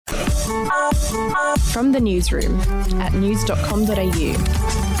From the newsroom at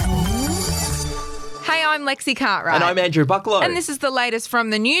news.com.au. Hey, I'm Lexi Cartwright. And I'm Andrew Bucklow. And this is the latest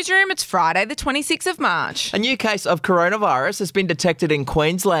from the newsroom. It's Friday, the 26th of March. A new case of coronavirus has been detected in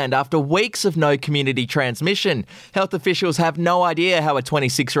Queensland after weeks of no community transmission. Health officials have no idea how a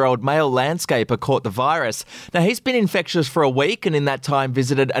 26-year-old male landscaper caught the virus. Now, he's been infectious for a week and in that time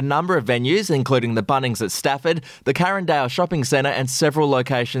visited a number of venues, including the Bunnings at Stafford, the Carindale Shopping Centre and several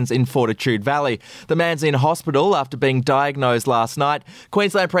locations in Fortitude Valley. The man's in hospital after being diagnosed last night.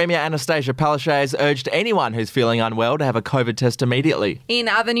 Queensland Premier Anastasia Palaszczuk urged anyone who's feeling unwell to have a COVID test immediately. In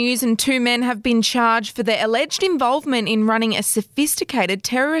other news, and two men have been charged for their alleged involvement in running a sophisticated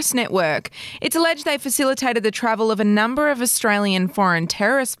terrorist network. It's alleged they facilitated the travel of a number of Australian foreign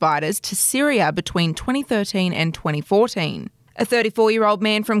terrorist fighters to Syria between 2013 and 2014. A 34-year-old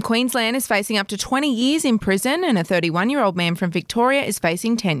man from Queensland is facing up to 20 years in prison and a 31-year-old man from Victoria is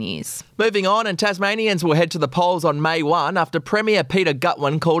facing 10 years. Moving on, and Tasmanians will head to the polls on May 1 after Premier Peter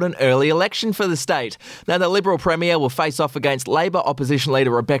Gutwein called an early election for the state. Now, the Liberal Premier will face off against Labor opposition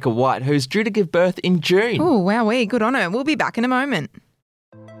leader Rebecca White, who's due to give birth in June. Oh, wowee, good on her. We'll be back in a moment.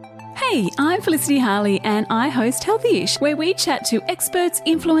 Hey, I'm Felicity Harley and I host Healthyish, where we chat to experts,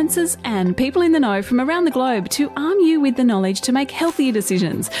 influencers and people in the know from around the globe to arm you with the knowledge to make healthier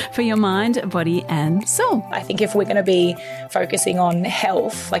decisions for your mind, body and soul. I think if we're going to be focusing on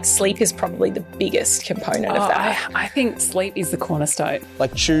health, like sleep is probably the biggest component of that. I think sleep is the cornerstone.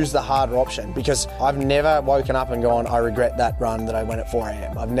 Like, choose the harder option, because I've never woken up and gone, I regret that run that I went at 4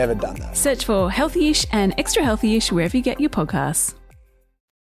 a.m. I've never done that. Search for Healthyish and Extra Healthyish wherever you get your podcasts.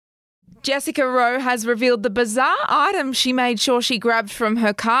 Jessica Rowe has revealed the bizarre item she made sure she grabbed from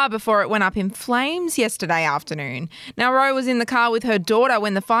her car before it went up in flames yesterday afternoon. Now, Rowe was in the car with her daughter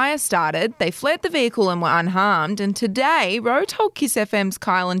when the fire started. They fled the vehicle and were unharmed. And today, Rowe told Kiss FM's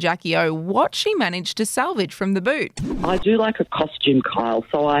Kyle and Jackie O what she managed to salvage from the boot. I do like a costume, Kyle,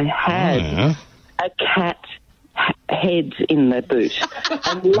 so I had a cat head in the boot.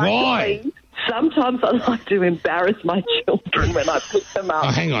 And luckily, sometimes I like to embarrass my children when I pick them up. Oh,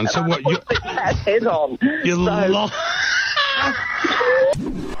 hang on. So what? Put the cat head on.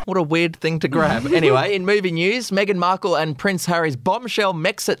 What a weird thing to grab. Anyway, in movie news, Meghan Markle and Prince Harry's bombshell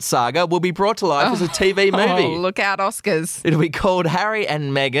Mexit saga will be brought to life as a TV movie. Oh, look out, Oscars. It'll be called Harry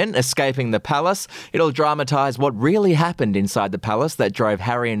and Meghan Escaping the Palace. It'll dramatise what really happened inside the palace that drove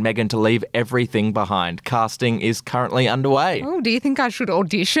Harry and Meghan to leave everything behind. Casting is currently underway. Oh, do you think I should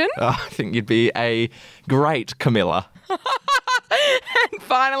audition? I think you'd be a great Camilla. And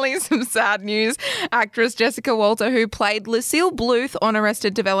finally, some sad news. Actress Jessica Walter, who played Lucille Bluth on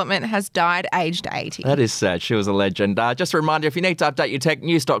Arrested Development, has died aged 80. That is sad. She was a legend. Just a reminder, if you need to update your tech,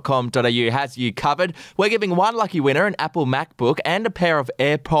 news.com.au has you covered. We're giving one lucky winner an Apple MacBook and a pair of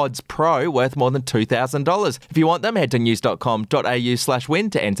AirPods Pro worth more than $2,000. If you want them, head to news.com.au/win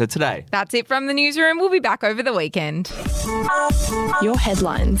to enter today. That's it from the newsroom. We'll be back over the weekend. Your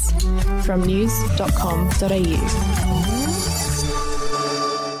headlines from news.com.au.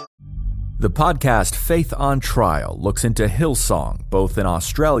 The podcast Faith on Trial looks into Hillsong, both in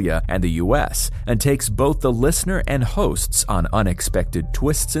Australia and the US, and takes both the listener and hosts on unexpected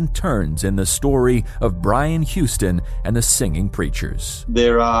twists and turns in the story of Brian Houston and the Singing Preachers.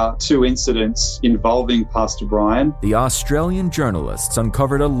 There are two incidents involving Pastor Brian. The Australian journalists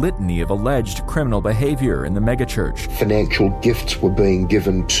uncovered a litany of alleged criminal behavior in the megachurch. Financial gifts were being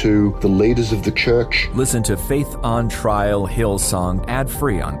given to the leaders of the church. Listen to Faith on Trial Hillsong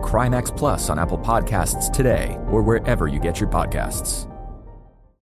ad-free on Crimex Plus on Apple Podcasts today or wherever you get your podcasts.